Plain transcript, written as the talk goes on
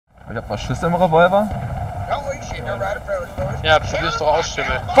Ich hab mal Schiss im Revolver. Ja, probier's doch aus,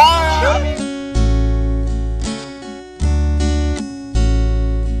 Stimme.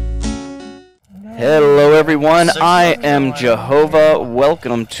 Hello everyone, I am JoeHova.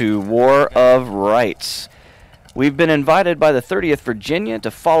 Welcome to War of Rights. We've been invited by the 30th Virginia to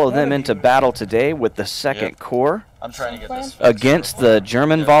follow them into battle today with the 2nd Corps against the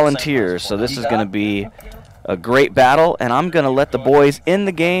German volunteers. So this is going to be a great battle, and I'm going to let the boys in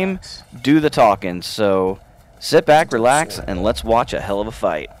the game do the talking. So sit back, relax, and let's watch a hell of a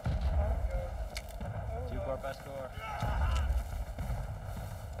fight.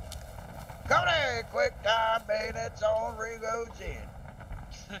 Come there, quick time, bayonets on Rigo's in.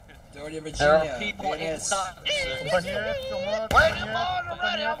 There are people inside. When the boys are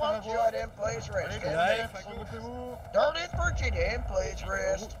ready, I want you in place rest. 30th Virginia in place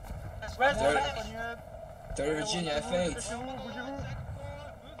rest. 30 Virginia, F8. I'm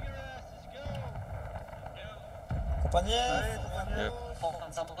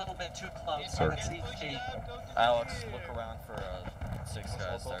a little bit too close. Alex, look around for 6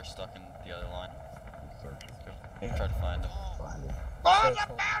 guys that are stuck in the other line. Try to find them. Boys, I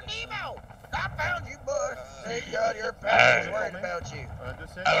found Nemo! I found you, boy. Thank God your pal is worried about you.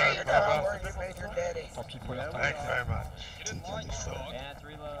 Here you go, where you made your daddy. Thank you very much.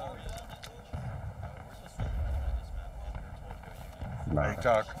 Night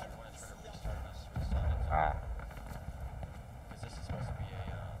talk.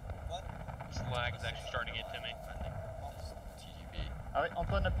 This lag is actually starting to get to me.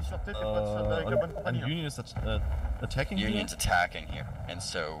 Antoine, appuie sur T, t'es pas sûr avec la bonne compagnie. Union is attacking here? Union's attacking here, and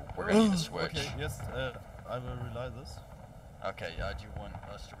so we're going to need to switch. Okay, yes, I will relay this. Okay, do you want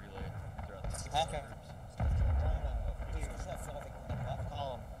us to relay throughout this? Okay.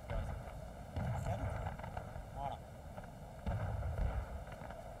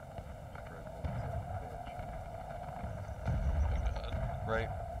 Right.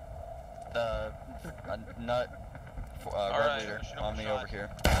 Nut. Red leader, on me over here.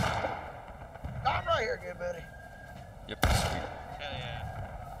 I'm right here, good buddy. Yep, sweet. Hell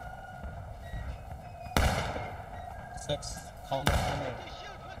yeah. 6. Calm down.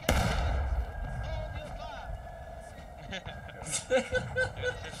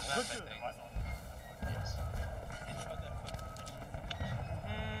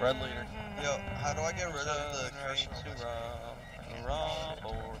 Red leader. Yo, how do I get rid of the crane?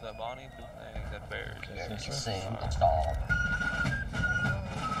 Or the body thing that bears.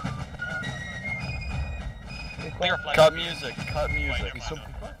 Cut music, cut music.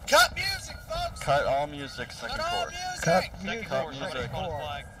 Cut music, folks! Cut all music, 2nd Corps. Cut Second Cut Corps, music. on the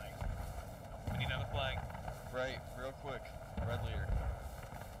flag. We need another flag. Right, real quick. Red leader.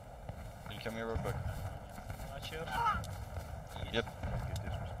 Can you come here real quick? Yep.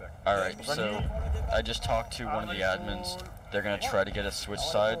 Alright, so I just talked to one of the admins. They're gonna try to get us switch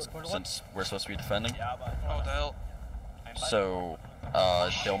sides since we're supposed to be defending. Oh, what the hell? So,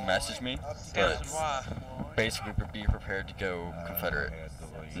 they'll message me, but basically be prepared to go Confederate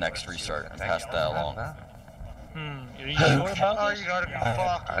next restart and pass that along. Are you sure about this?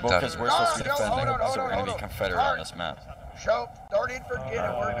 Well, because we're supposed to be defending, so we're gonna be Confederate on this map. So, 30th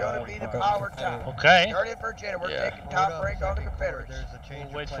Virginia, we're going to be the power top. Okay. 30th Virginia, we're taking top rank on the Confederates. We'll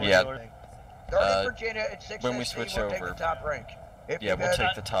wait for Yeah. the 30th Virginia at 6 when we switch we'll over, take the top rank. Yeah, we'll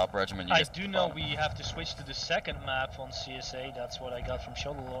take the top regiment. You I get do the know bottom. we have to switch to the 2nd map on CSA. That's what I got from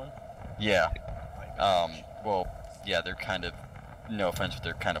Shovelhorn. Yeah. Well, yeah, they're kind of, no offense, but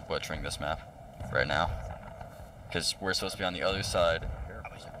they're kind of butchering this map right now. Because we're supposed to be on the other side,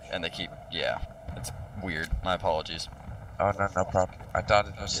 and they keep, yeah, it's weird. My apologies. Oh, no problem. I thought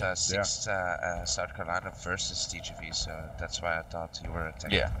it was 6th South Carolina versus TGV, so that's why I thought you were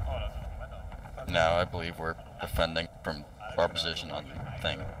attacking. Yeah. No, I believe we're defending from our position on the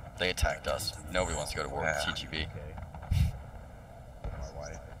thing. They attacked us. Nobody wants to go to war with TGV.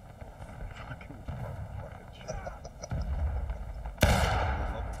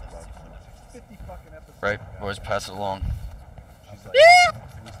 Right, boys, pass it along. Yeah!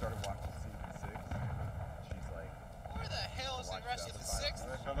 We started watching season 6. She's like, Where the hell is the rest of the 6th?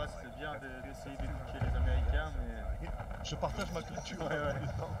 JoeHova, c'est bien d'essayer d'éduquer les Américains, mais... je partage ma culture.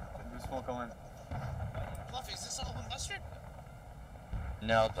 Doucement quand même. Fluffy, is this all the mustard?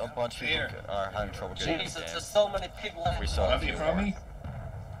 Now, a bunch of people are having trouble getting in the Jesus, game. there's so many people in We saw a few from more. me?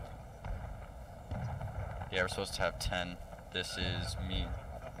 Yeah, we're supposed to have 10. This is me.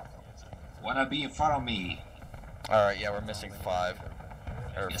 Wanna be in front of me? Alright, yeah, we're missing 5.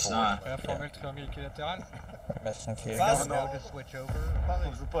 Or It's 4. not. Formule triangle multilatéral. Missing few. On to switch over.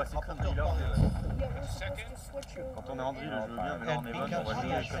 On joue pas assez crème, mais il a Yeah, we're supposed to switch over. Quand on est en drill, je veux bien, mais là on est bonne, on va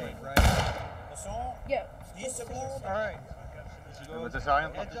jouer comme Yeah. Alright. ça sert à rien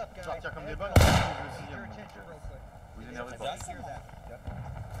de partir comme des balles, on va jouer le sixième. Vous énervez pas.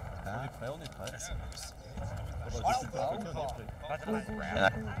 On est prêt, on est prêt.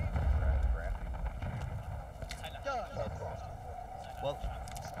 Well,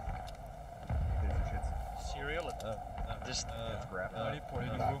 Serial. Just. Allez, pour les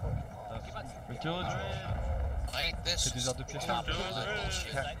nouveaux. C'est des heures de pièce.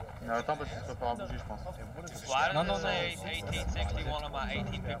 Non, attends, parce que ça part à bouger, je pense. Why did it say 1861 on my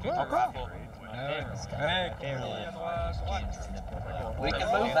 1852 rifle? We can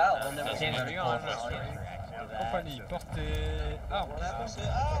move out when That's they're in Compagnie, portée arme.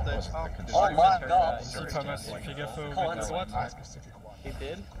 Oh my god. Si, pas mal, fais gaffe au mec à droite.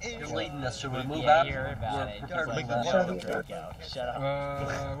 You're leading us to move out. We're prepared to move out. Shut up.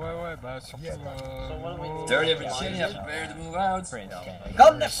 Ouais, bah surtout. Dirty Virginia, prepare to move out.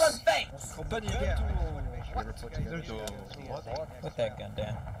 Come the front face! Compagnie, Put that gun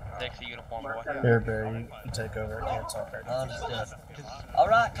down. Take the uniform, boy. Here, Barry, you take over. Yeah, it's all right. Understood.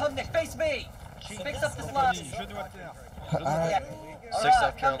 Alright, come Nick, face me! Fix up this lobby! Alright. 6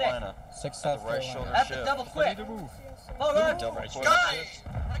 South Carolina. 6 South Right Carolina. shoulder Have to shift. double quick! Hold on! Double quick. Guys!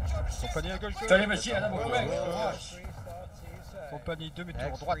 Compagnie à gauche. Dirty Virginia, double quick! Compagnie,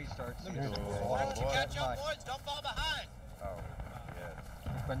 demi-tour, droite. Catch up, boys. Don't fall behind.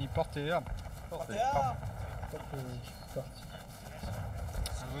 Compagnie, portée arme. Portée arme.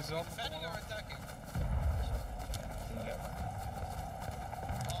 Vos ordres. Defending or attacking?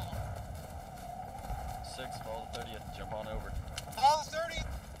 6, follow the 30th, jump on over. Follow 30.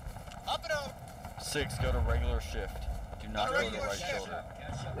 Up and over. 6, go to regular shift. Do not go to right shoulder.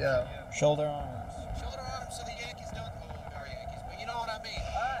 Yeah. Shoulder arms. Shoulder arms so the Yankees don't. Oh, we are Yankees, but you know what I mean.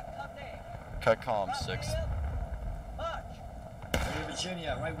 Alright, come Nick! Cut comm, 6. March! Dirty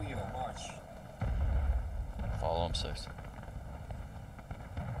Virginia, right wheel, march. Follow him, 6.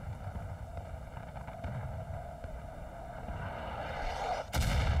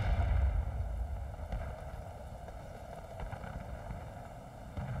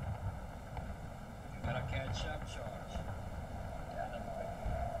 Gotta catch up, charge.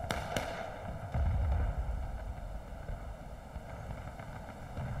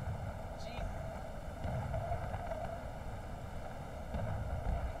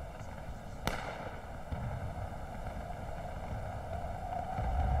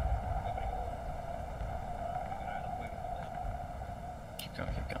 Keep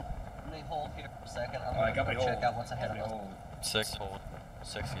going, keep going. Let me hold here for a second. I'm Alright, gonna got me check hold. out what's ahead of us. 6, hold.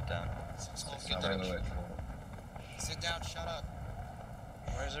 6, get down. Get down. Sit down. Shut up.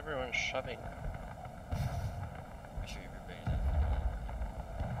 Where's everyone shoving? Make sure you have your bayonet.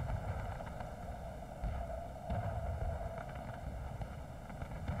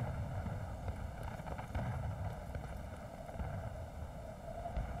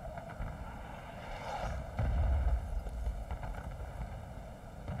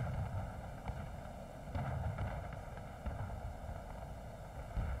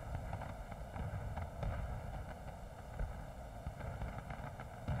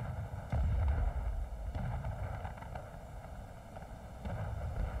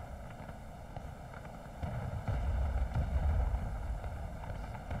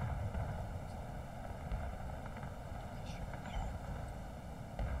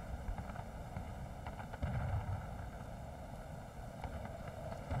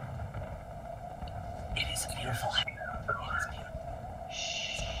 It is beautiful.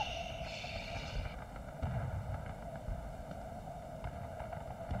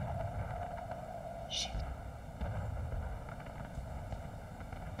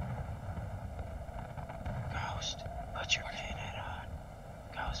 Ghost, put your bayonet on.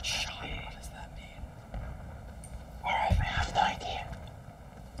 Ghost, what does that mean? Alright, I have no idea.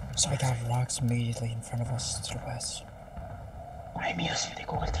 So we got rocks immediately in front of us to the west. I'm using the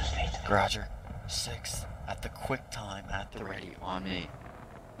Google Translate. Roger. 6, at the quick time, at the ready, on me.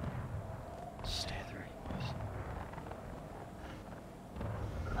 Stay at the ready, boys.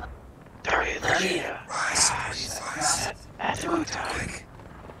 Dirty Virginia. At the quick time.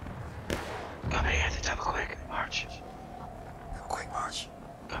 Company at the double quick march. Quick march.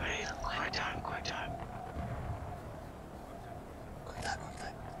 Company, quick time, quick time. Quick time, quick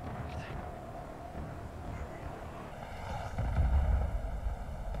time.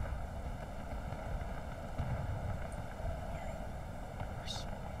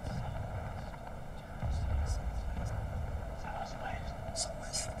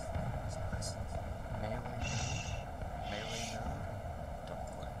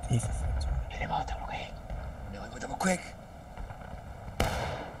 quick.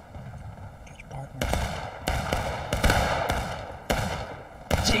 Get your partners.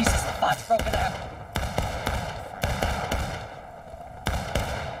 Jesus, the bot's broken out.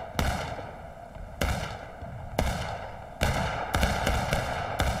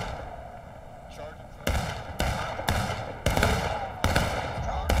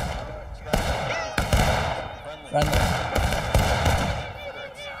 Friendly.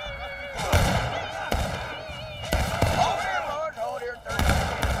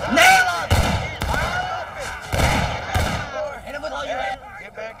 Nail him! Hit him with all your head.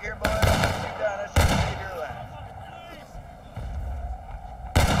 Get back here, boy. I'll put you down. That's just save your life.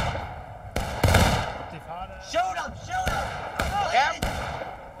 Shoot him! Shoot him! Yep.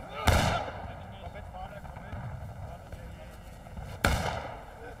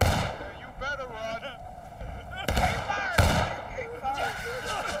 You better run.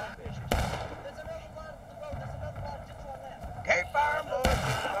 Keep firing, boys.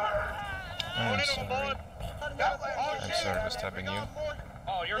 Keep firing. I'm sorry. I'm sorry for stabbing you.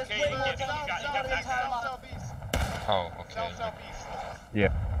 Oh, you're okay. You got back now. Oh, okay.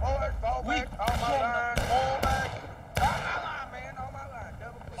 Boys, fall back. On my line. Fall back. On my line, man. On my line.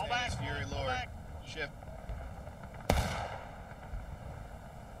 Double quick. Fall back. Fury Lord. Shift.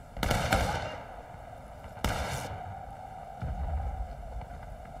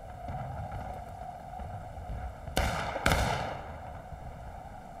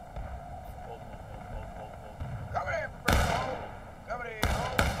 Coming in, Bruno. Coming in.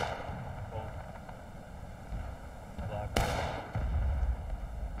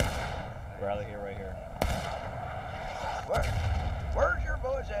 Rally here, right here. Where's your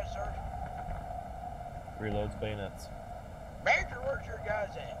boys at, sir? Reloads bayonets. Major, where's your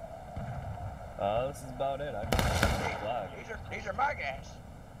guys at? This is about it. I just flag. These are my guys.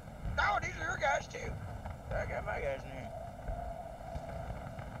 No, these are your guys too. I got my guys in here.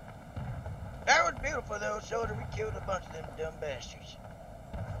 That was beautiful though, soldier. We killed a bunch of them dumb bastards.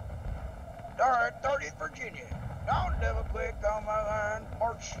 Alright, 30th Virginia. Don't double click on my line.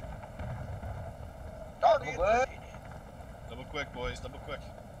 March. 30th Virginia. Double quick, boys. Double quick.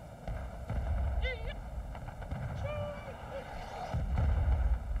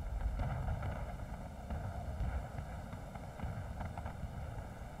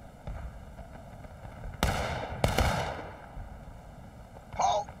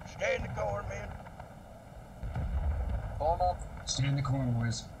 Halt! Stay in the corner, man. Hold up. Stay in the corner,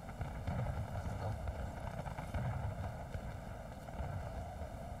 boys.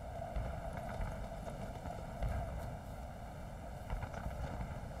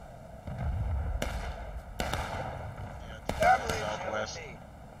 I believe Southwest.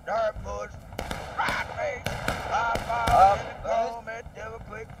 Alright, boys. Right face. High five in the corner. Double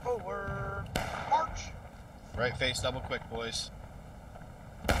click forward. March. Right face, double quick, boys.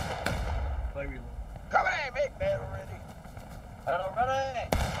 Coming in, big battle ready. Ready?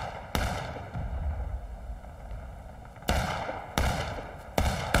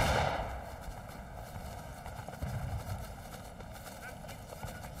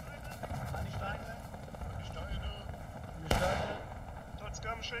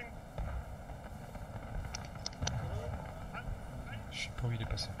 Je sais pas où il est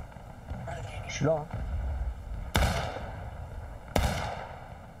passé. Je suis là.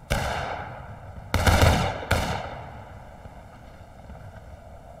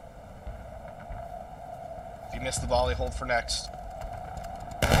 If you miss the volley, hold for next.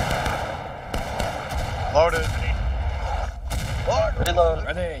 Loaded. Reload.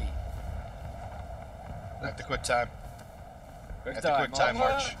 Ready. At the quick time. Quick At the quick time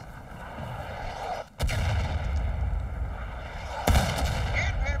march.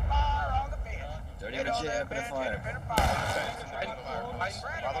 Infinite fire on the bench. 30 Get on Virginia, that infinite bench, fire. infinite fire.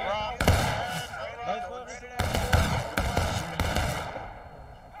 By the rock.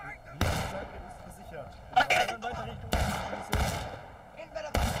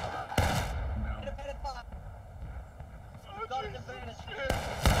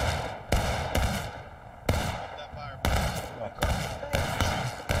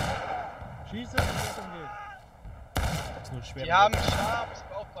 Die haben Stab, muss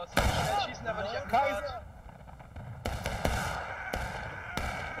man aufpassen. Schnell schießen, aber nicht akkurat.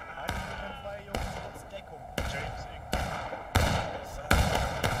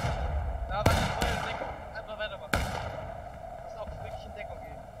 Na, warte, voll in Deckung. Einfach weitermachen. Muss auch wirklich in Deckung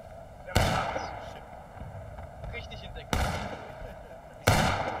gehen. Wir haben Chance. Richtig in Deckung.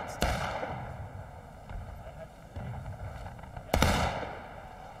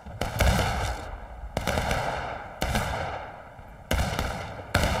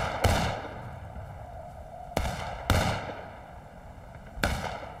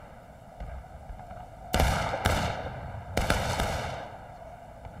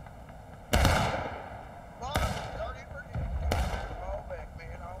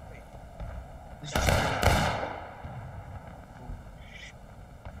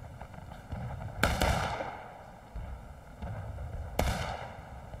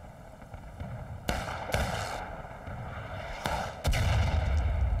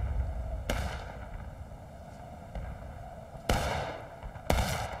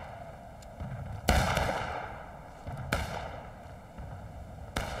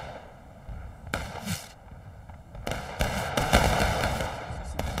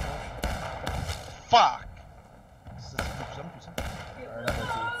 Fuck! Ça c'est de plus en plus.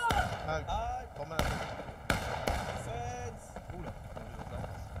 Ah, pas mal. Oula.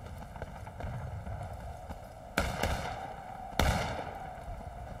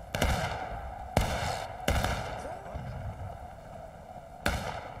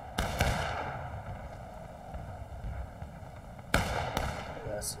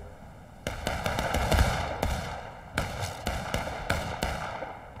 Yes.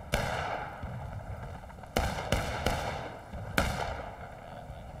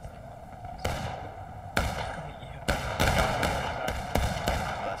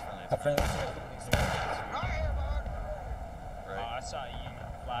 I saw you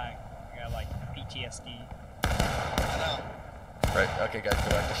flag. I got like PTSD. Right, okay guys, go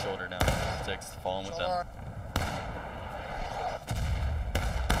back to shoulder now. Six, falling with them.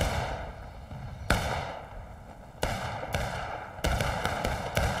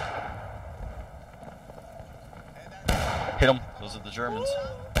 Hit them, those are the Germans.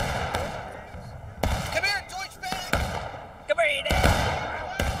 Come here, Deutschbag! Come here, Edith!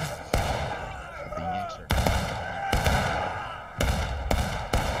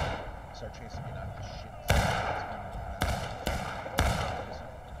 Start chasing it out of this shit.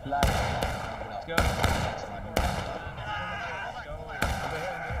 Let's go.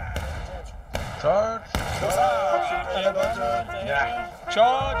 Charge! Ja.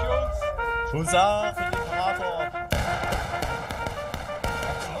 Charge, Jungs! Hussar für den Imperator!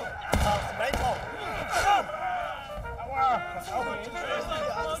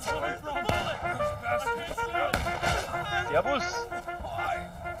 Servus!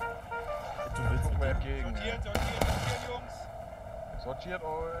 Du willst mir entgegen. Sortiert, Jungs! Sortiert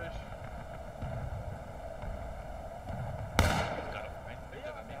euch!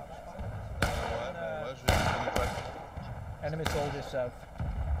 Enemy soldiers south.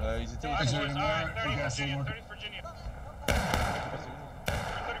 Ils étaient Is aussi. there more? You guys see more? Are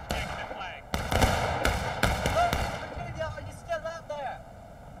you still out there?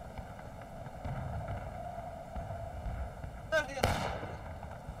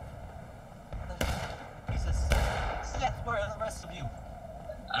 Jesus. Seth, where are the rest of you?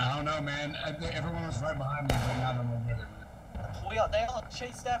 I don't know, man. Everyone was right behind me, but now they're over there. They all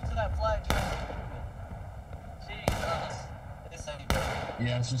chased after that flag. Jesus. This ain't good.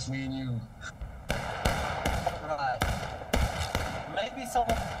 Yeah, it's just me and you. Right. Maybe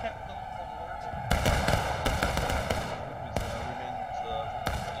someone kept them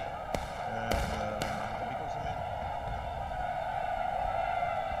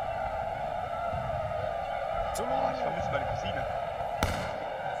Ich vermisse meine Cousine.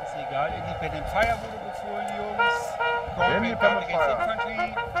 Das ist egal. Independent Fire wurde befohlen, Jungs. Independent Fire.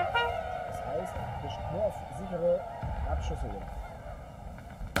 Infantry. Das heißt, wir stehen nur auf sichere Abschüsse hin.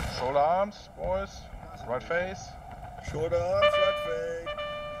 Shoulder arms, boys. Right face. Shoulder arms, right face.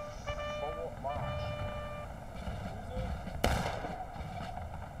 Forward march.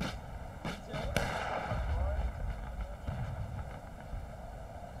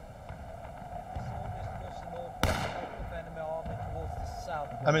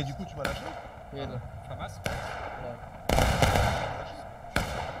 Ah mais du coup tu m'as lâché? Famas?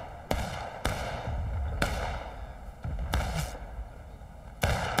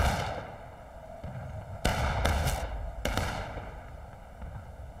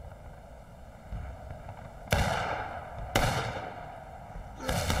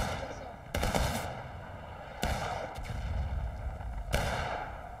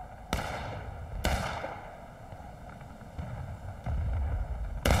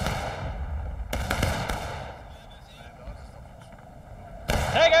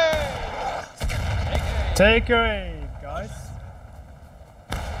 Take your aim, guys.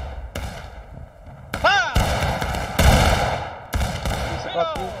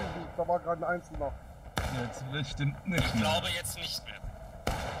 Da war gerade ein Einzel noch. Jetzt bestimmt nicht Ich glaube jetzt nicht mehr.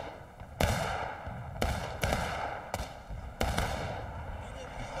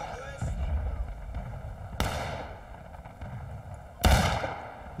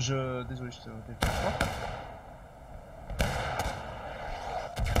 Désolé, je t'ai raté.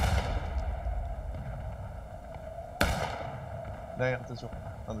 Derrière, attention.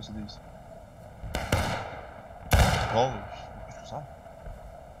 Ah mais c'est des... Non, mais je fais ça.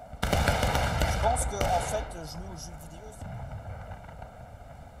 Je pense que en fait, jouer aux jeux vidéo,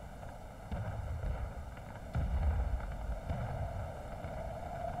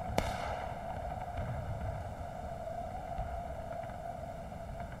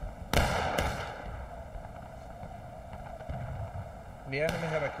 The enemy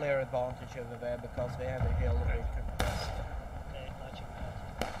have a clear advantage over there because they have a hill they can crest. Nee, laat je me uit.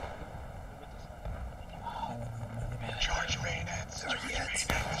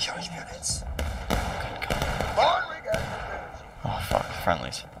 Oh fuck,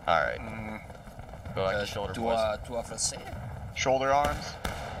 friendlies. Alright. Go like the shoulder, boys. Shoulder arms.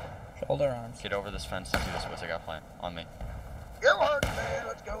 Shoulder arms. Get over this fence and see this boys I got playing. On me. You're working, man.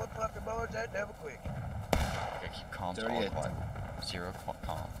 Let's go with Fluffy Boys. That double quick. Okay, keep calm, all quiet. Zero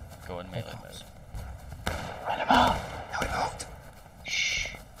calm. Go in melee mode. Run him out! No, he moved.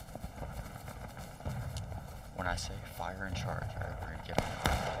 Shh. When I say fire and charge, alright, we're gonna get on.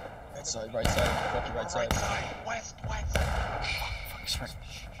 Right side, right side. Fluffy, right side. West. Fuck, sprint.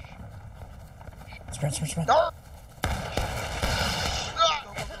 Sprint. No!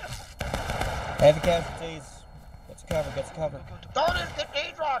 Heavy casualties. Get to cover. 30th, get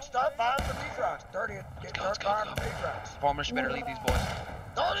these rocks. Start firing from these rocks. 30th, start firing from these rocks. Farmers, you better lead these boys.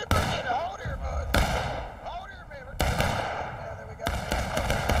 30th, get a hold here, bud. Hold here, man. Yeah, there we go.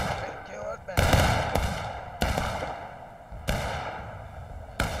 Kill us back.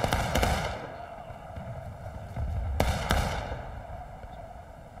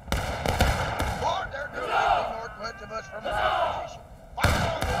 Lord, they're doing it northwest of us from our position. Fire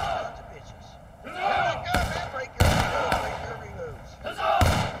on those sons of bitches. Here they come, man. Break your reloads.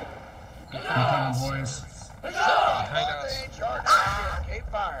 Keep coming, boys. Keep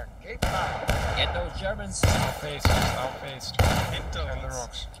firing. Get those Germans. Outfaced. Into the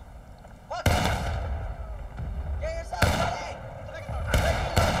rocks.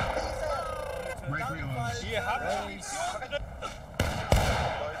 Break reloads.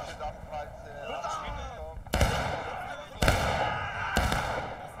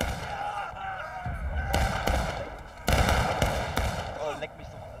 Oh, leck mich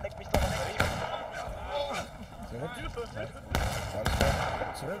doch.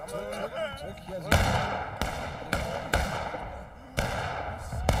 Zurück. Hier sind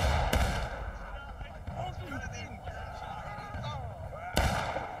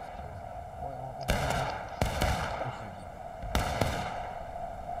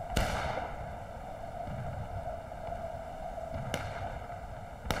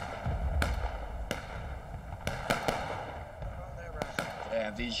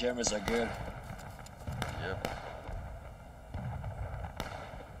Damn, these Germans are good. Yep.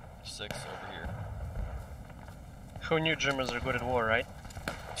 6 over here. Who knew Germans are good at war, right?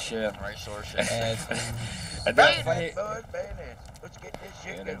 Shit. Right sword, shit. I don't fight. Bayonets. Let's get this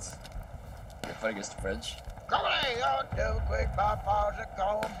shit going. You're fighting against the French. Come on, double quick, pop balls and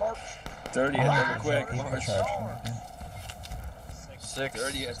call them barks. 30 hit double quick. 6.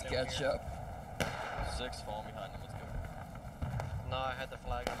 30 has to catch up. 6, fall behind them, let's go. No, I had the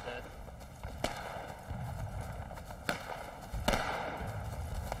flag, I'm dead.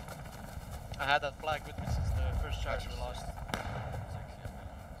 I had that flag with me since the first charge we lost.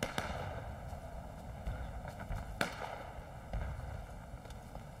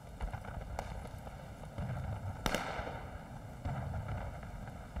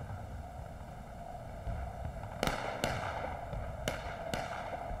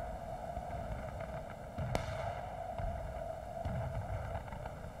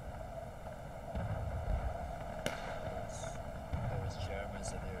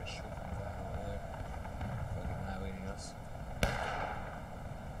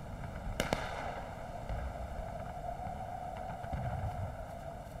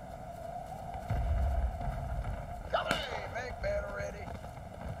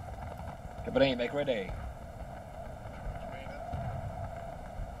 Company, make ready.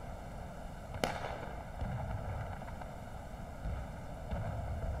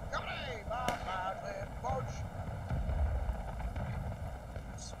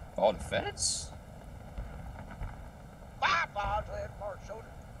 All defense? 5 balls left, march, soldier.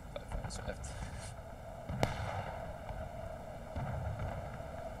 5 balls left.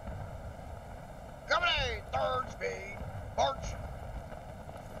 Company, 3rd speed, march.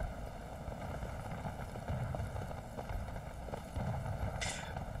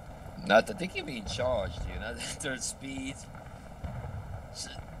 Not that they can be in charge, dude. Not 3rd speed.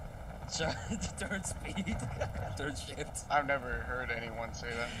 Third speed. 3rd shift. I've never heard anyone say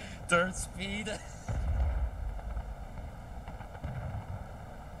that. 3rd speed.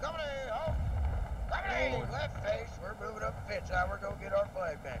 Company, home. Company, left face. We're moving up the fence. Now we're going to get our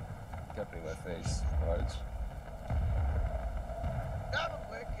flag back. Company, left face. Large. Double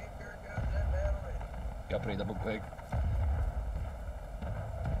quick. Keep your guns in battle ready. Company, double quick.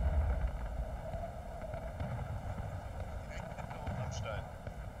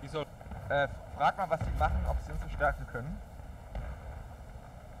 Wieso? Frag mal, was die machen, ob sie uns verstärken können.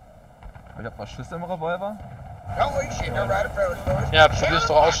 Ich hab noch Schüsse im Revolver. Ja, probier's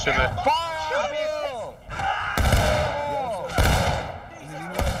doch aus, Stimme.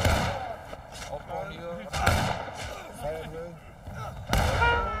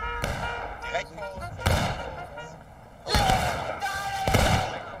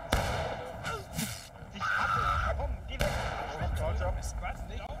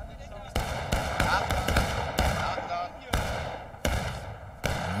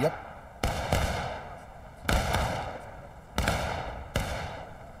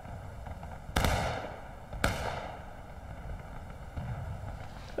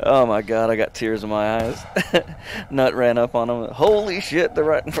 Oh my god, I got tears in my eyes. Nut ran up on him. Holy shit, they're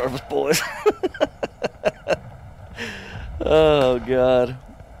right in front of us, boys. Oh god.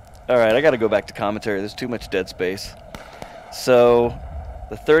 Alright, I gotta go back to commentary. There's too much dead space. So,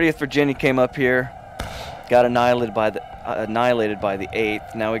 the 30th Virginia came up here, got annihilated by the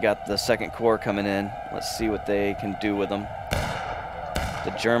 8th. Now we got the 2nd Corps coming in. Let's see what they can do with them.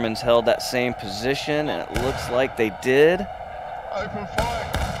 The Germans held that same position, and it looks like they did. Open fire.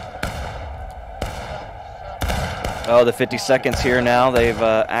 Oh, the 52nd's here now. They've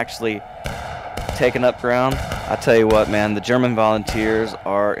actually taken up ground. I tell you what, man, the German volunteers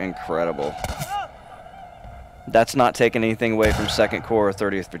are incredible. That's not taking anything away from 2nd Corps or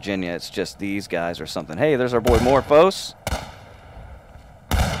 30th Virginia. It's just these guys or something. Hey, there's our boy Morphos.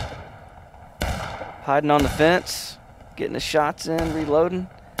 Hiding on the fence. Getting the shots in, reloading.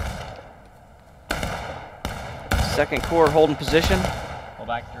 2nd Corps holding position. Pull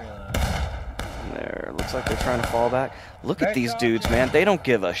back 3 There, looks like they're trying to fall back. Look at these dudes, man. They don't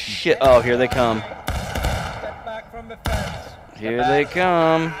give a shit. Oh, here they come. Step back from the fence. Here they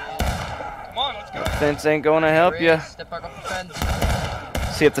come. Come on, let's go. The fence ain't going to help you. Step back off the fence.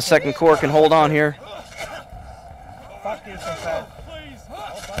 See if the 2nd Corps can hold on here. Fuck you, fence.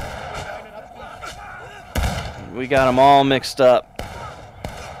 We got them all mixed up.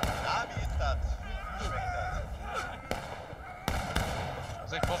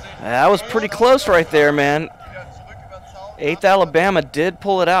 That was pretty close right there, man. 8th Alabama did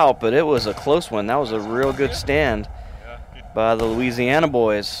pull it out, but it was a close one. That was a real good stand by the Louisiana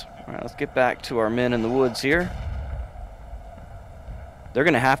boys. All right, let's get back to our men in the woods here. They're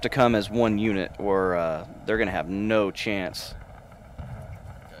going to have to come as one unit, or they're going to have no chance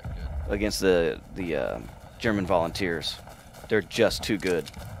against the German volunteers. They're just too good.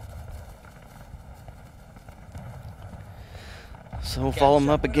 So we'll follow them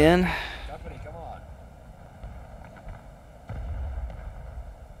up again. Company, come on.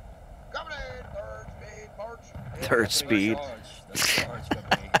 Third speed.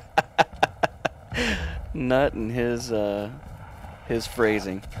 Nut and his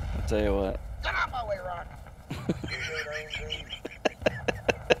phrasing. I'll tell you what. Get out my way, Rock.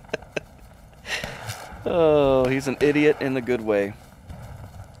 Oh, he's an idiot in the good way.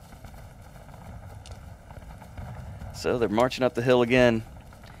 So they're marching up the hill again.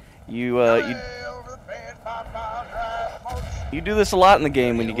 You do this a lot in the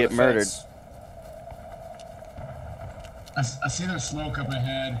game when you get murdered. I see there's smoke up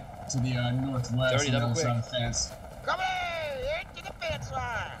ahead to the northwest on the other side of the fence. Come here, into the fence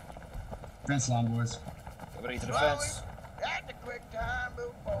line. Fence line, boys. Everybody to the fence. At the quick time,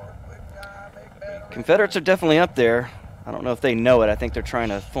 move forward, quick time, make better. Confederates are definitely up there. I don't know if they know it. I think they're trying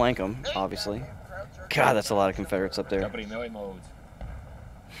to flank them, obviously. God, that's a lot of Confederates up there. Company melee mode.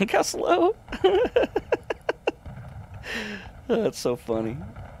 Look how slow. That's so funny.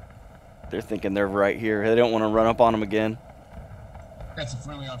 They're thinking they're right here. They don't want to run up on them again. That's a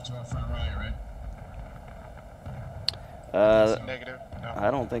friendly off to our front right, right? Negative. No.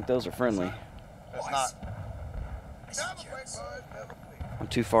 I don't think those are friendly. It's not. I'm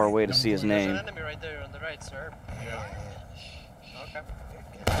too far away to see his name. There's an enemy right there on the right, sir. Okay.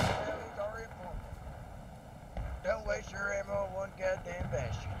 Don't waste your ammo on one goddamn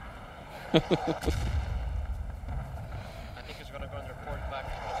bastion. I think he's gonna go and report back.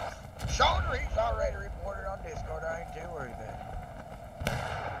 Shoulder, he's already reported on Discord. I ain't too worried about it.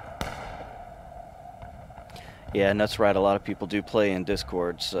 Yeah, and that's right. A lot of people do play in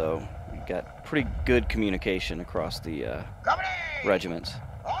Discord, so we've got pretty good communication across the regiments.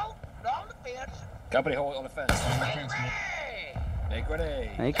 Hold on the fence. Company, hold on the fence. Make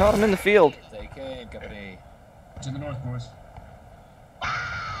ready. And he caught him in the field. Take aim, company. To the north, boys.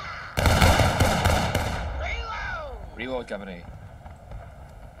 Reload, company.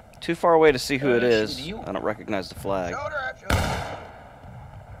 Too far away to see who it is. I don't recognize the flag.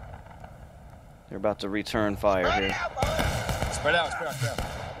 They're about to return fire here. Spread out, spread out, spread out.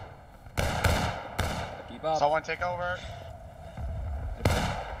 Keep up. Someone take over.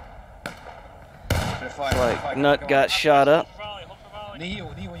 Like Nut got shot up. Knee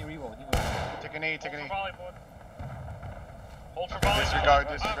when you reload. Take a knee, take a knee. Hold for volley. Disregard,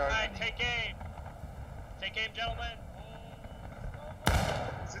 disregard. Take aim. Take aim, gentlemen.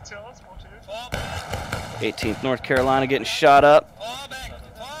 Is it still us? 18th North Carolina getting shot up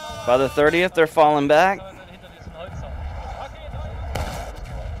by the 30th. They're falling back.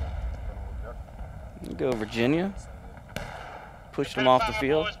 Go Virginia. Pushed them off the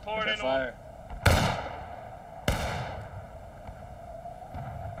field. Fire.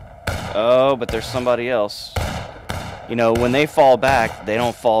 Oh, but there's somebody else. You know, when they fall back, they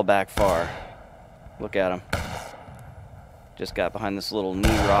don't fall back far. Look at them. Just got behind this little knee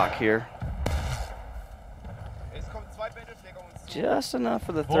rock here. Just enough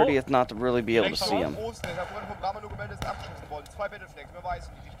for the 30th not to really be able to see him.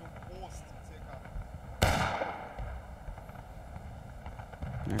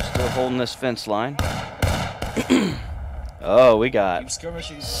 They're still holding this fence line. Oh, we got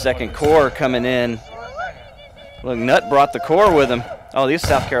second corps coming in. Look, Nut brought the corps with him. Oh, these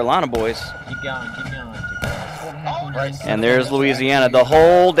South Carolina boys. Keep going, keep going. And there's Louisiana. The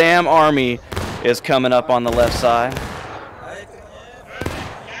whole damn army is coming up on the left side.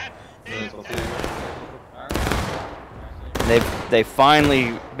 They've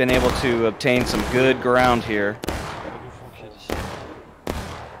finally been able to obtain some good ground here.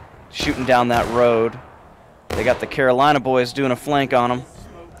 Shooting down that road. They got the Carolina boys doing a flank on them.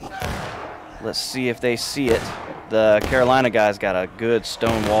 Let's see if they see it. The Carolina guys got a good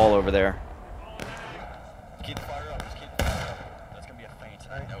stone wall over there. Keep the fire up. Just keep the fire up. That's gonna be a feint.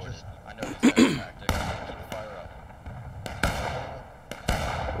 I know it's a tactic. Keep the fire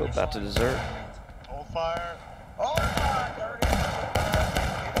up. We're about to desert. Hold fire. Hold fire, 30.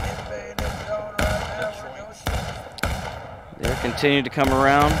 They're continuing to come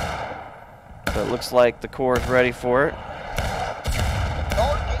around, but it looks like the corps is ready for it.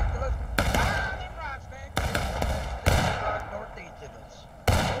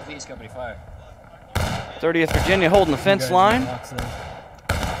 Northeast company fire. 30th Virginia holding the fence line.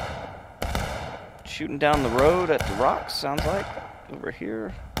 Shooting down the road at the rocks, sounds like. Over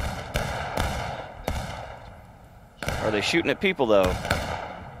here. Are they shooting at people, though?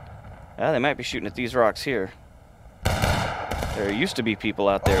 Yeah, they might be shooting at these rocks here. There used to be people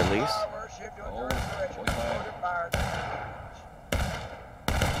out there, at least.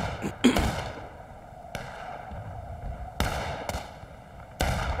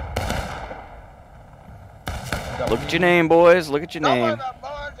 Look at your name, boys. Look at your name.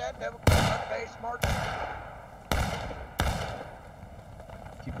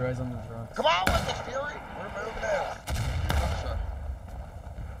 Keep your eyes on those rocks. Come on with us, Fury. We're moving out.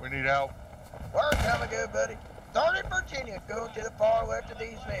 We need help. We're coming good, buddy. 30 Virginia, go to the far left of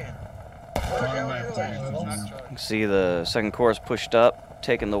these men. We're going to the left. You can see the second corps pushed up,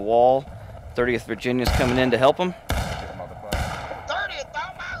 taking the wall. 30th Virginia's coming in to help them. 30th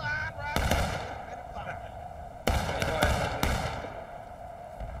on my line,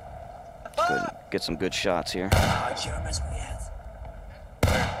 right? Get some good shots here. March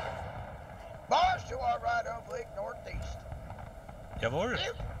to our right, oblique northeast. Jawohl.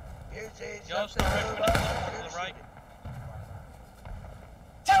 You see Ja, something stop move right, up, to you the see right. it.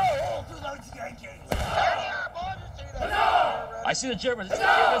 Tell through those Yankees. There they are, boys. You see that? I see the Germans. It's the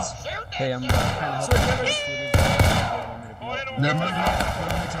Germans. Hey, I'm kind of helping. They're moving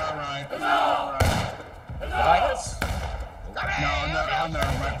up to our right. Behind us? No, on the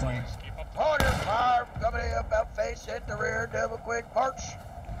right flank. Hold your fire. Coming up, about face at the rear. Double quick march.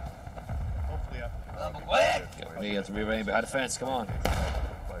 Hopefully after. Double quick. We have to be ready behind the fence. Come on.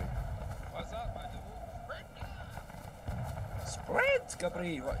 Sprint,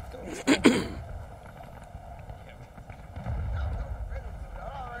 company. Right, go.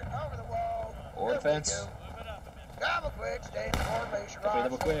 Over the wall. Or the fence. Double quick. Stay in formation. Company,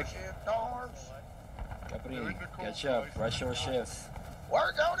 double quick. Shift arms. Company, catch up. Right shoulder shift.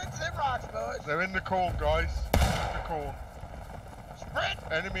 We're going into them rocks, boys. They're in the corn, guys. In the corn. Sprint.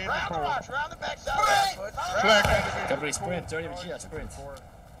 Enemy in the Round the corn. rocks. Round the backside of that foot. Flag enemy. Company, sprint. 30 Virginia, sprint. Keep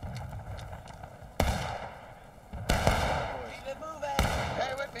it moving.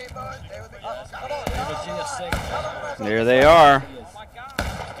 Stay with me, boys. Stay with me. Come on. Virginia, six. There they are. Let's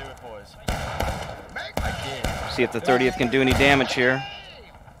do it, boys. See if the 30th can do any damage here.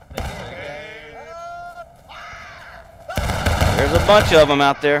 There's a bunch of them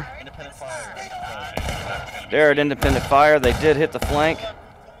out there. Independent fire. They're at independent fire. They did hit the flank.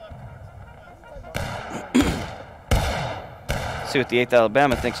 See what the 8th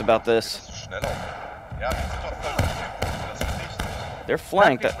Alabama thinks about this. They're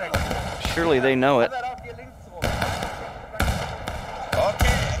flanked. Surely they know it.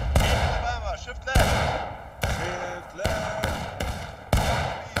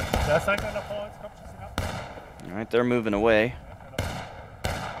 All right, they're moving away.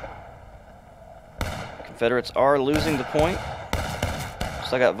 Confederates are losing the point.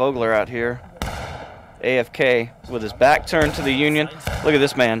 So I got Vogler out here. AFK with his back turned to the Union. Look at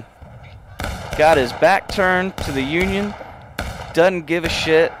this man. Got his back turned to the Union. Doesn't give a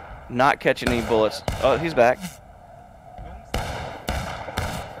shit. Not catching any bullets. Oh, he's back.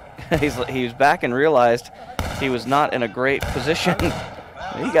 He was back and realized He was not in a great position.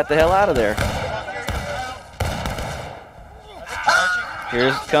 He got the hell out of there.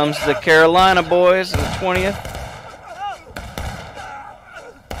 Here comes the Carolina boys in the 20th.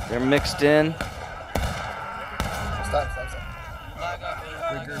 They're mixed in. Stop. Flag up.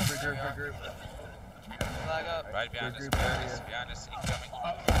 Regroup. Flag up. Right behind us, behind us, incoming.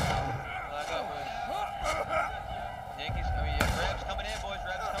 Flag up, boys. Yankees, Rebs coming in, boys.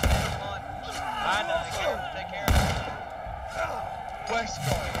 Rebs coming in. Come on. Take care of it. West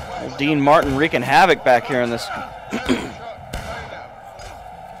going. Well, Dean Martin wreaking havoc back here in this.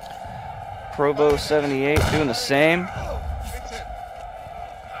 Provo 78 doing the same.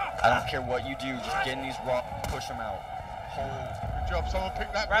 I don't care what you do, just get in these rocks, push them out. Good job, someone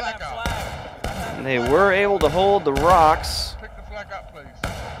pick that flag up. And they were able to hold the rocks. Pick the flag up, please.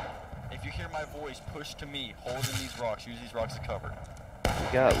 If you hear my voice, push to me. Hold in these rocks. Use these rocks as cover.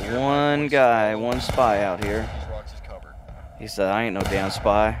 We got one guy, one spy out here. These rocks as cover. He said, I ain't no damn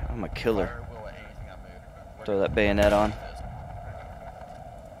spy. I'm a killer. Fire will at anything I move. Throw that bayonet on.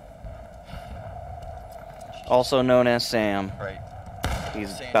 Also known as Sam. Right.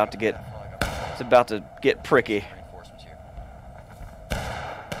 He's about to get. It's about to get pricky.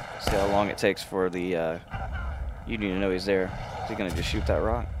 See how long it takes for the Union to know he's there. Is he gonna just shoot that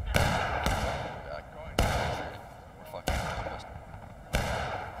rock?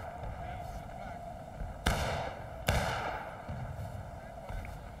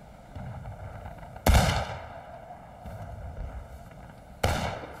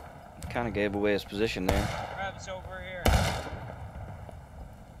 Kind of gave away his position there. Rebs over here.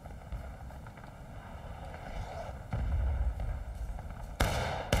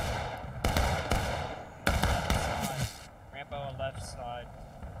 Rambo on left side.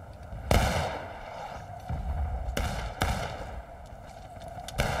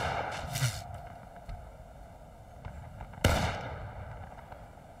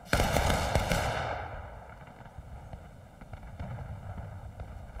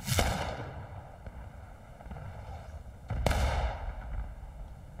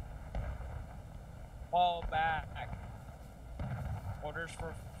 Fall back. Orders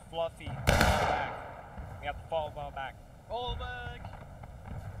for Fluffy. Fall back. We have to fall back. Fall back.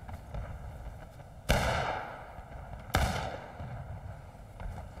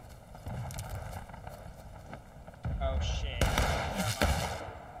 Oh shit.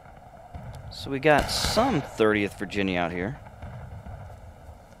 So we got some 30th Virginia out here.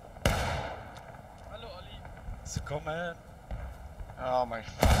 Hello, Ali. It's coming. Oh my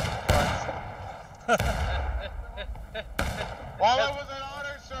fucking While I was an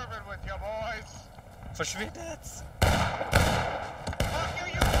honor serving with you boys. Verschwindet.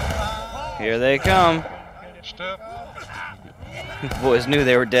 Here they come. Boys knew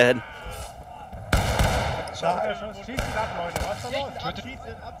they were dead.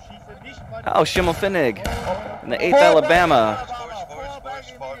 Oh, Schimmelfinnig in the 8th Alabama.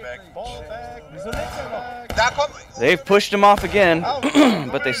 They've pushed him off again,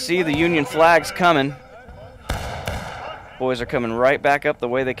 but they see the Union flags coming. Boys are coming right back up the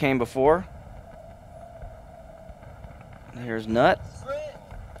way they came before. Here's Nut.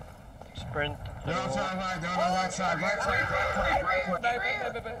 Sprint. They're on side right, they're on the right side. Right flank.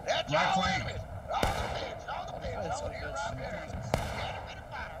 Right flank.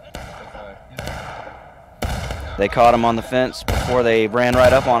 They caught him on the fence before they ran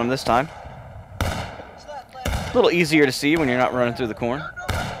right up on him this time. A little easier to see when you're not running through the corn.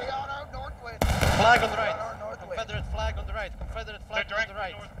 Flag on the right. Confederate flag on the right. Confederate flag on the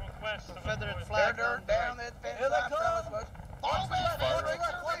right. Confederate flag on the right.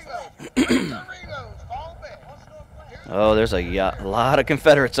 Oh, there's a lot of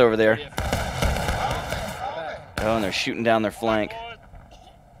Confederates over there. Oh, and they're shooting down their flank.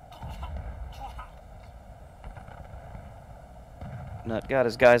 Nut got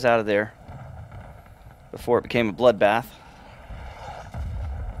his guys out of there before it became a bloodbath.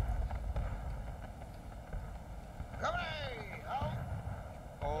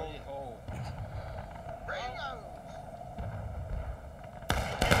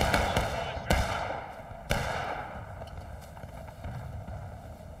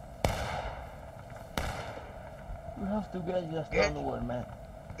 You have to get just on the wood, man.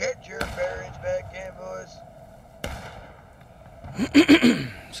 Get your bearings back in, boys.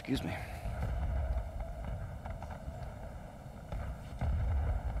 Excuse me.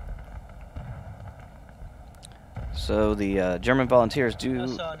 So the German volunteers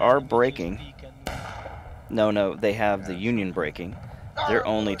are breaking. No, they have the Union breaking. They're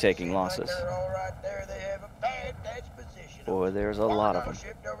only taking losses. Boy, there's a lot of them.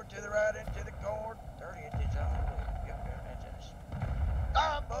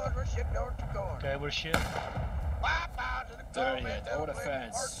 shit north to corn. Okay, we're shit. Wipe out to the There corn, you man, go. Over the those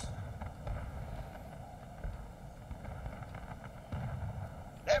fence.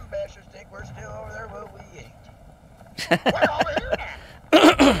 Them bastards think we're still over there, well, we ain't. We're over here now.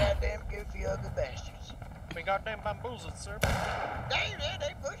 Goddamn goofy, ugly bastards. We goddamn bamboozled, sir. They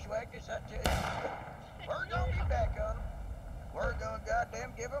bushwhacked us, I tell you. We're gonna be back on them. We're gonna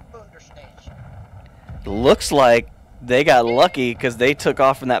goddamn give them Bunderstitch. Looks like they got lucky because they took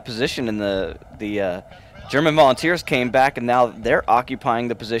off from that position, and the German volunteers came back, and now they're occupying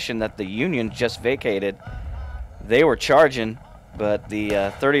the position that the Union just vacated. They were charging, but the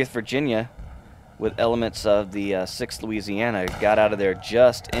 30th Virginia, with elements of the 6th Louisiana, got out of there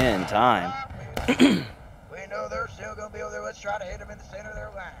just in time. We know they're still gonna be over there. Let's try to hit them in the center of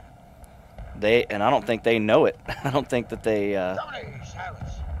their line. And I don't think they know it. I don't think that they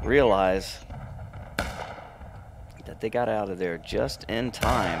realize that they got out of there just in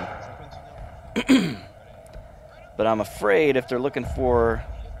time. But I'm afraid if they're looking for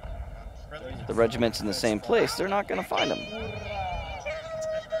the regiments in the same place, they're not going to find them.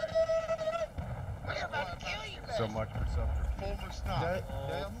 So much for subterfuge.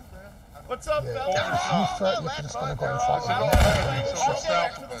 What's up, fella?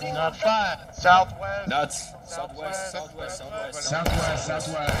 Not fine. Southwest. Nuts. Southwest. Southwest.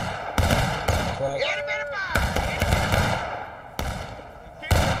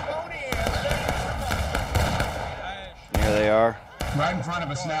 There they are. Right in front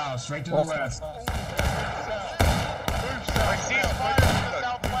of us now, straight to the west. I see a fire to the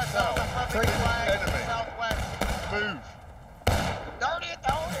southwest. Southwest. Move.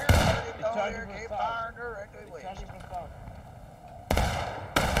 30th on here, 30th on here, keep firing directly west.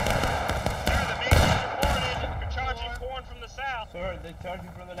 Charging corn from the south. Sir, they're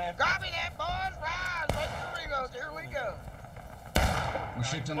charging from the left. Copy that, boys. Rise. Make the Regos. Here we go. We're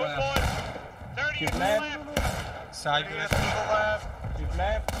shifting left. 30 to the left. Ça arrive To the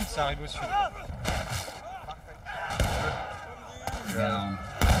left. Ça arrive au sud. Down.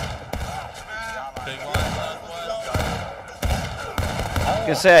 I was going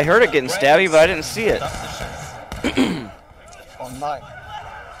to say, I heard it getting stabby, but I didn't see it. On night.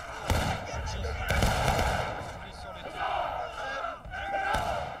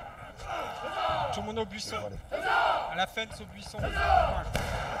 Tout le monde au buisson. À la fence au buisson.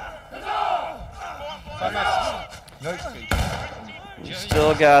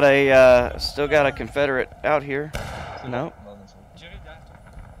 Still got a Confederate out here. No.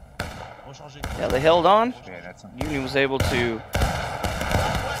 Yeah, they held on. Union was able to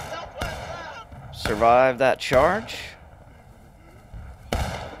survive that charge.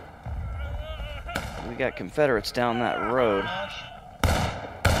 We got Confederates down that road.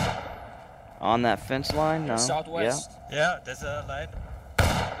 On that fence line? No. Southwest. Yeah, there's a line.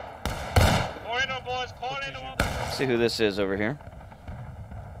 Let's see who this is over here.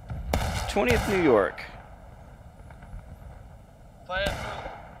 20th New York.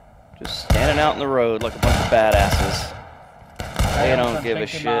 Just standing out in the road like a bunch of badasses. They don't give a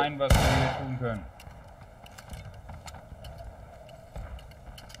shit.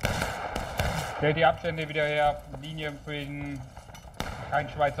 Stellt die Abstände wieder her, Linien bilden, kein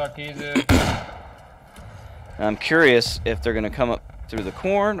Schweizer Käse. I'm curious if they're going to come up through the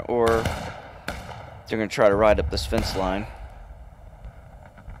corn or they're going to try to ride up this fence line.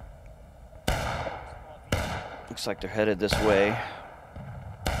 Looks like they're headed this way.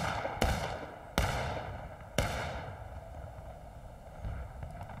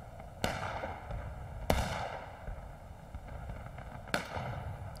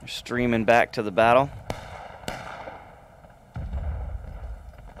 They're streaming back to the battle.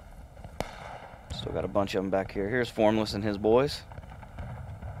 Still got a bunch of them back here. Here's Formless and his boys.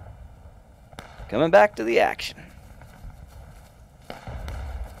 Coming back to the action.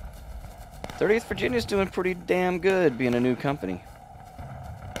 30th Virginia's doing pretty damn good being a new company.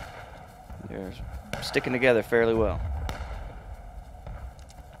 They're sticking together fairly well.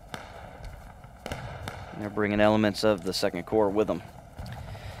 And they're bringing elements of the 2nd Corps with them.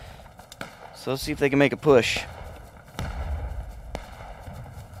 So let's see if they can make a push.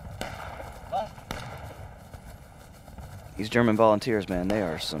 These German volunteers, man, they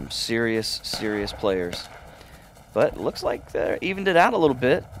are some serious, serious players. But it looks like they evened it out a little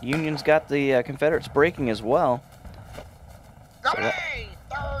bit. Union's got the Confederates breaking as well. So Third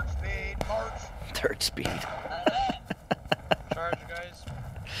speed, march. Third speed. Charge, guys.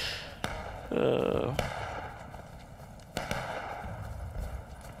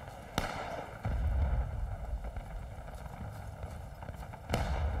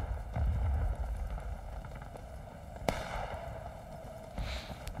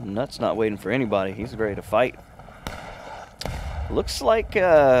 Nuts not waiting for anybody. He's ready to fight. Looks like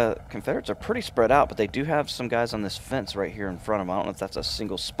Confederates are pretty spread out, but they do have some guys on this fence right here in front of them. I don't know if that's a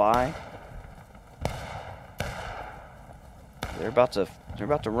single spy. They're about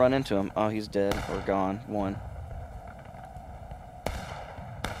to run into him. Oh, he's dead or gone. One.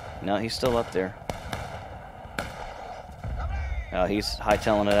 No, he's still up there. Oh, he's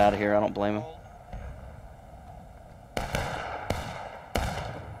hightailing it out of here. I don't blame him.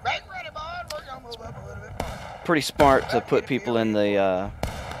 Pretty smart to put people in the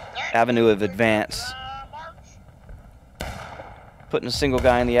avenue of advance. Putting a single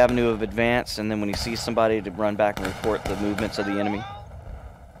guy in the avenue of advance, and then when he sees somebody, to run back and report the movements of the enemy.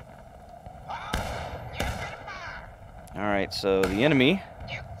 Alright, so the enemy.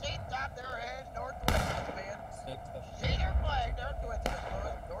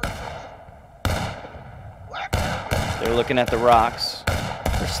 They're looking at the rocks.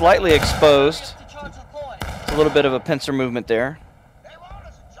 They're slightly exposed. It's a little bit of a pincer movement there.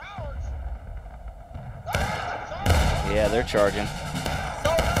 Yeah, they're charging.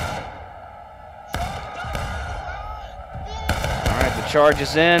 Alright, the charge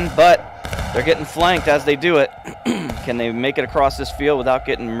is in, but they're getting flanked as they do it. Can they make it across this field without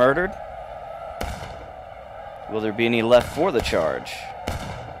getting murdered? Will there be any left for the charge?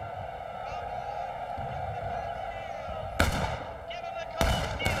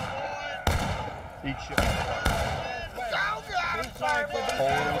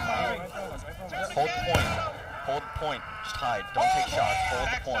 Hold the point. Hold the point. Just hide. Don't take shots. Hold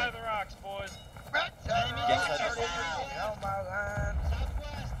the point.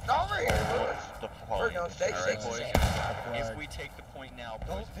 If we take the point now, boys,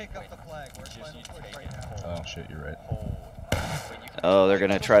 don't pick up the flag. Just need to take it. Oh shit, you're right. Oh, they're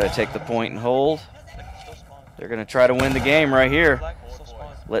gonna try to take the point and hold. They're gonna try to win the game right here.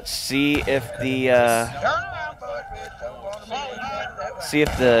 Let's see if the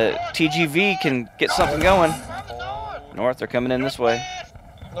TGV can get something going. North, they're coming in this way.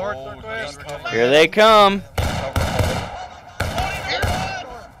 Here they come.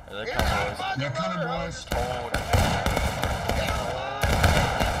 They're coming, boys.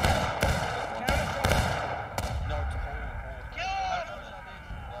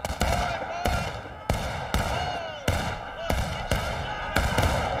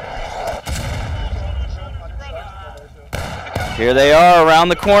 Here they are around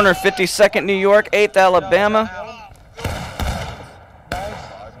the corner, 52nd New York, 8th Alabama.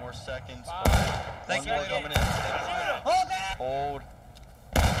 5 more seconds. Thank you. Coming in. Hold.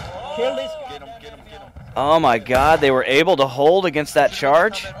 Kill this. Get him, get him, get him. Oh my God, they were able to hold against that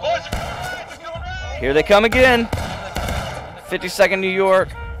charge. Here they come again. 52nd New York.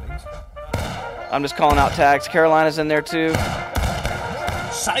 I'm just calling out tags. Carolina's in there too.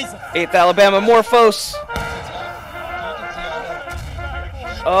 8th Alabama, Morphos.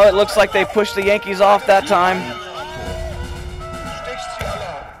 Oh, it looks like they pushed the Yankees off that time.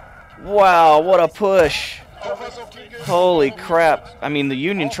 Wow, what a push. Holy crap. I mean, the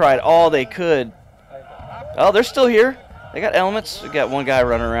Union tried all they could. Oh, they're still here. They got elements. We got one guy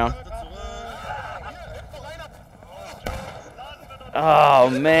running around.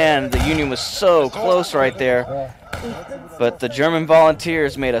 Oh, man, the Union was so close right there. But the German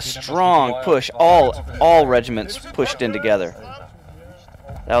volunteers made a strong push. All regiments pushed in together.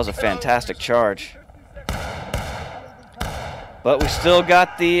 That was a fantastic charge. But we still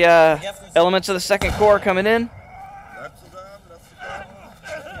got the elements of the 2nd Corps coming in.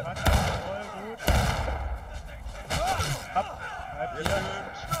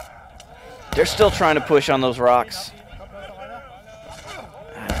 They're still trying to push on those rocks.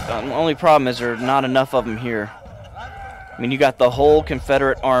 The only problem is there are not enough of them here. I mean, you got the whole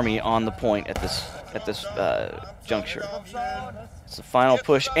Confederate army on the point at this juncture. It's the final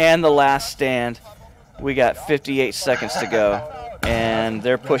push and the last stand. We got 58 seconds to go, and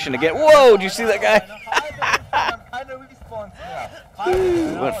they're pushing again. Whoa! Did you see that guy?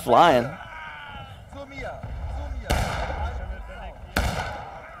 Went flying.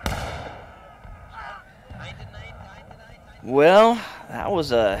 Well, that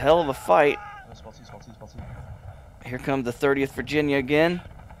was a hell of a fight. Here comes the 30th Virginia again,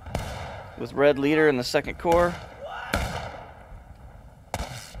 with Red Leader in the 2nd Corps.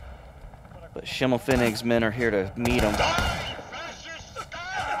 But Schimmelpfennig's men are here to meet him.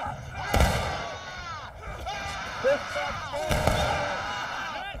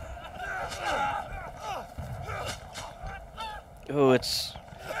 Oh, it's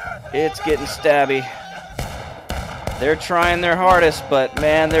getting stabby. They're trying their hardest, but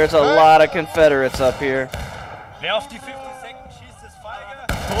man, there's a lot of Confederates up here.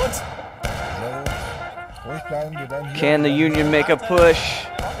 Can the Union make a push?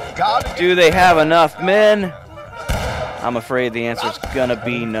 Do they have enough men? I'm afraid the answer is going to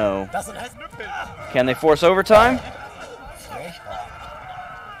be no. Can they force overtime?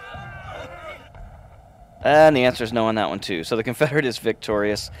 And the answer is no on that one, too. So the Confederate is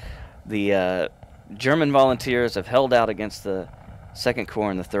victorious. The German volunteers have held out against the 2nd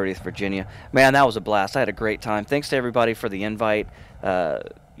Corps and the 30th Virginia. Man, that was a blast. I had a great time. Thanks to everybody for the invite.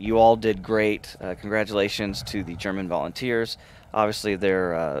 You all did great. Congratulations to the German volunteers. Obviously, they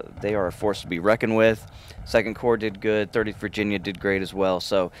are a force to be reckoned with. 2nd Corps did good. 30th Virginia did great as well.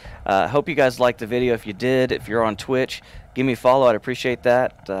 So I hope you guys liked the video. If you did, if you're on Twitch, give me a follow. I'd appreciate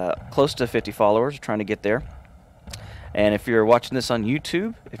that. Close to 50 followers. Trying to get there. And if you're watching this on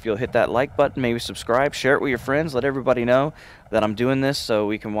YouTube, if you'll hit that like button, maybe subscribe, share it with your friends, let everybody know that I'm doing this so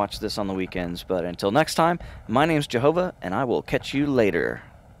we can watch this on the weekends. But until next time, my name's JoeHova, and I will catch you later.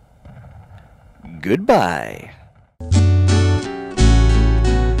 Goodbye.